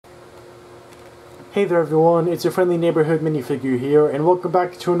Hey there everyone, it's your friendly neighborhood minifigure here, and welcome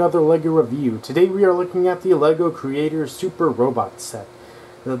back to another LEGO review. Today we are looking at the LEGO Creator Super Robot set.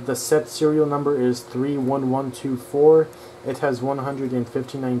 The set serial number is 31124. It has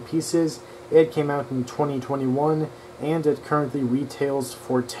 159 pieces. It came out in 2021, and it currently retails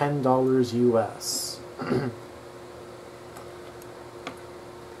for $10 US.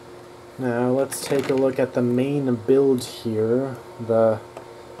 Now let's take a look at the main build here. The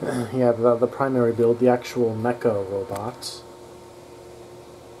primary build, the actual mecha robot.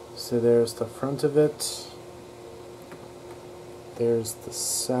 So there's the front of it. There's the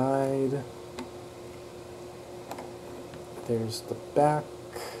side. There's the back.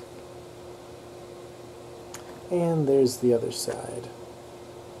 And there's the other side.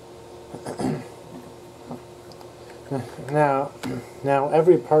 Now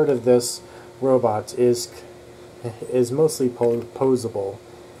every part of this robot is mostly posable.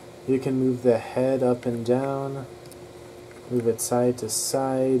 You can move the head up and down, move it side to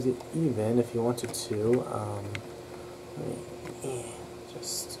side, even if you wanted to.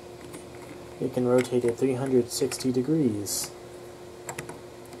 You can rotate it 360 degrees.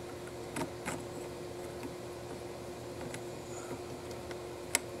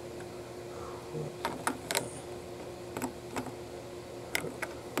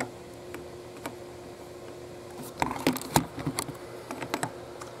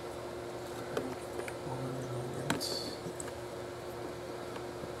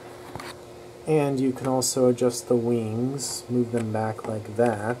 And you can also adjust the wings, move them back like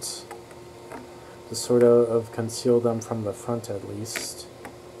that, to sort of conceal them from the front at least.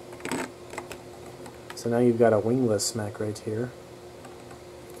 So now you've got a wingless mech right here.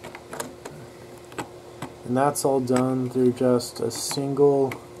 And that's all done through just a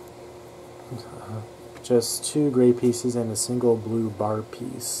single, just two gray pieces and a single blue bar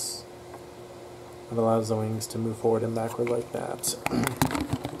piece. It allows the wings to move forward and backward like that.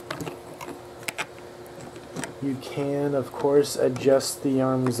 You can, of course, adjust the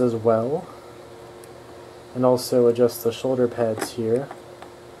arms as well, and also adjust the shoulder pads here.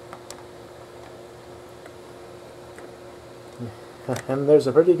 And there's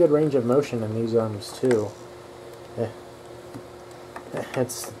a pretty good range of motion in these arms too.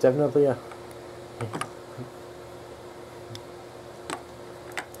 It's definitely a...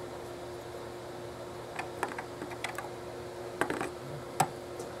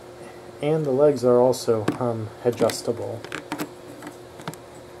 And the legs are also adjustable.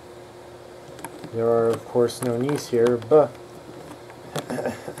 There are, of course, no knees here, but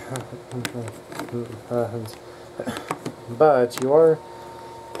you are...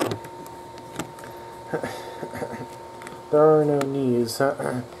 There are no knees.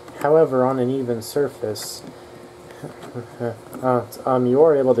 However, on an even surface, you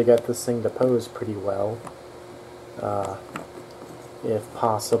are able to get this thing to pose pretty well, if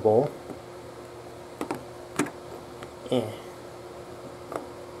possible.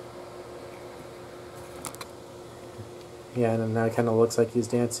 Yeah, and now it kind of looks like he's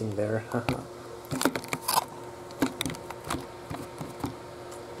dancing there.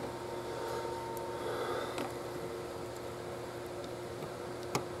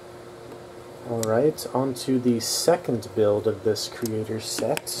 Alright, on to the second build of this creator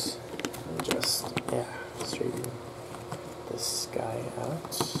set. Just, straighten this guy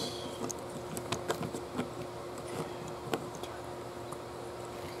out.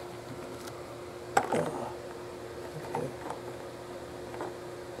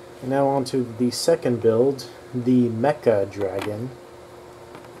 Now on to the second build, the Mecha Dragon.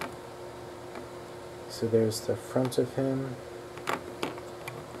 So there's the front of him,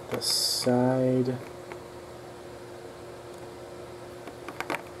 the side,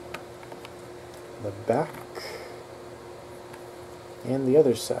 the back, and the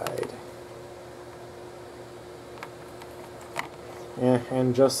other side.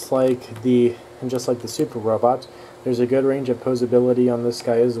 And just like the Super Robot, there's a good range of posability on this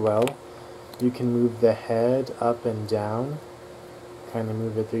guy as well. You can move the head up and down, kind of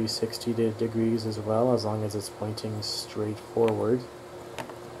move it 360 degrees as well, as long as it's pointing straight forward.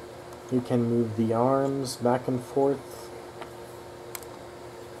 You can move the arms back and forth.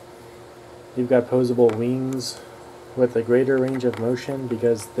 You've got posable wings with a greater range of motion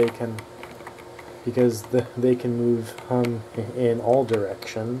because they can move in all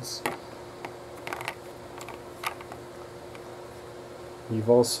directions. You've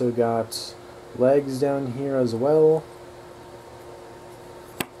also got legs down here as well.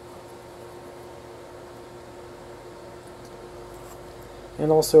 And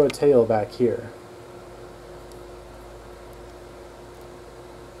also a tail back here.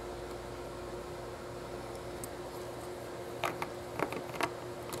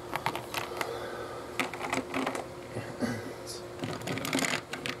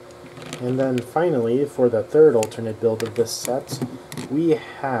 And then finally, for the third alternate build of this set, we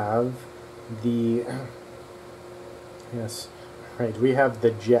have the... Yes, right, we have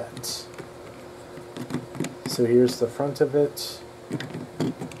the jet. So here's the front of it,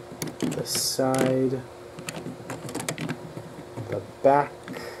 the side, the back,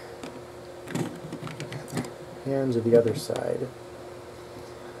 and the other side.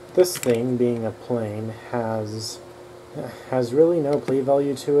 This thing, being a plane, has really no play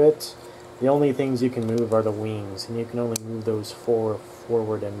value to it. The only things you can move are the wings, and you can only move those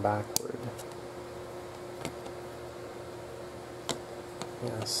forward and backward.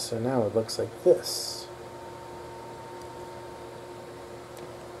 Yes, so now it looks like this.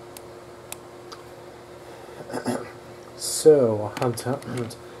 So,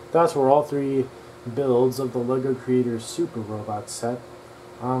 that's were all three builds of the LEGO Creators Super Robot set.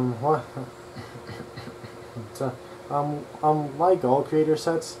 Like all creator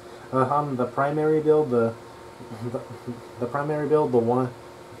sets, the primary build, the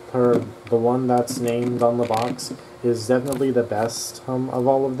one that's named on the box, is definitely the best of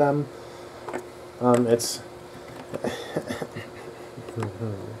all of them. It's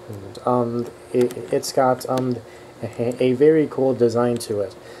got a very cool design to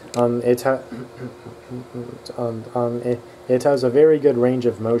it. It has a very good range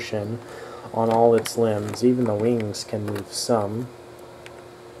of motion on all its limbs. Even the wings can move some.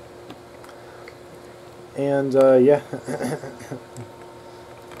 And yeah,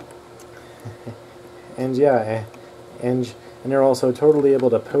 and you're also totally able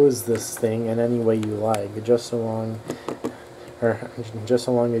to pose this thing in any way you like, just so long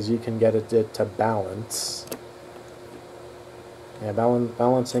as you can get it to balance. Yeah,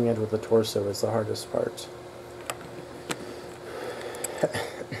 balancing it with the torso is the hardest part.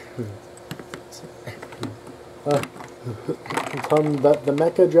 The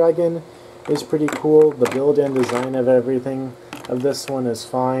Mecha Dragon is pretty cool. The build and design of everything of this one is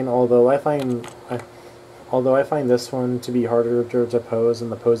fine, although I find this one to be harder to pose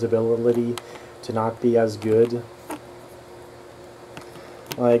and the posability to not be as good.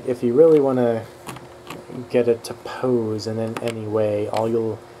 Like, if you really want to get it to pose in any way, all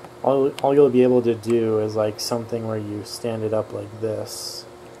you'll be able to do is like something where you stand it up like this,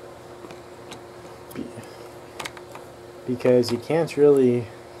 because you can't really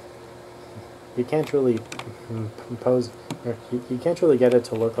pose, or you can't really get it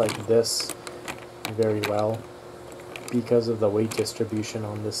to look like this very well because of the weight distribution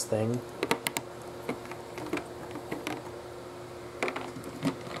on this thing.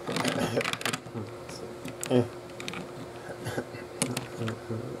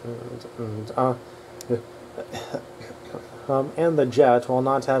 And the jet, while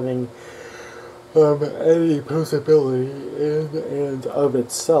not having any possibility in and of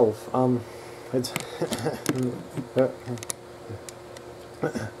itself, it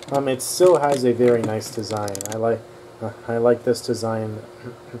still has a very nice design. I like this design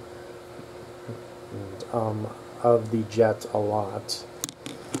of the jet a lot.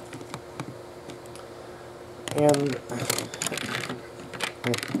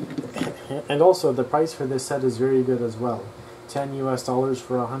 And also, the price for this set is very good as well. $10 US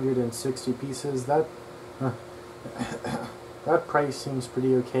for 160 pieces. That price seems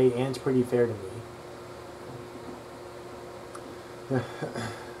pretty okay and pretty fair to me.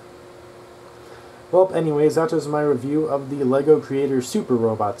 Well, anyways, that was my review of the LEGO Creators Super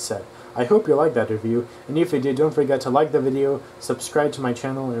Robot set. I hope you liked that review, and if you did, don't forget to like the video, subscribe to my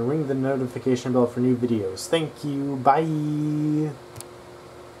channel, and ring the notification bell for new videos. Thank you, bye!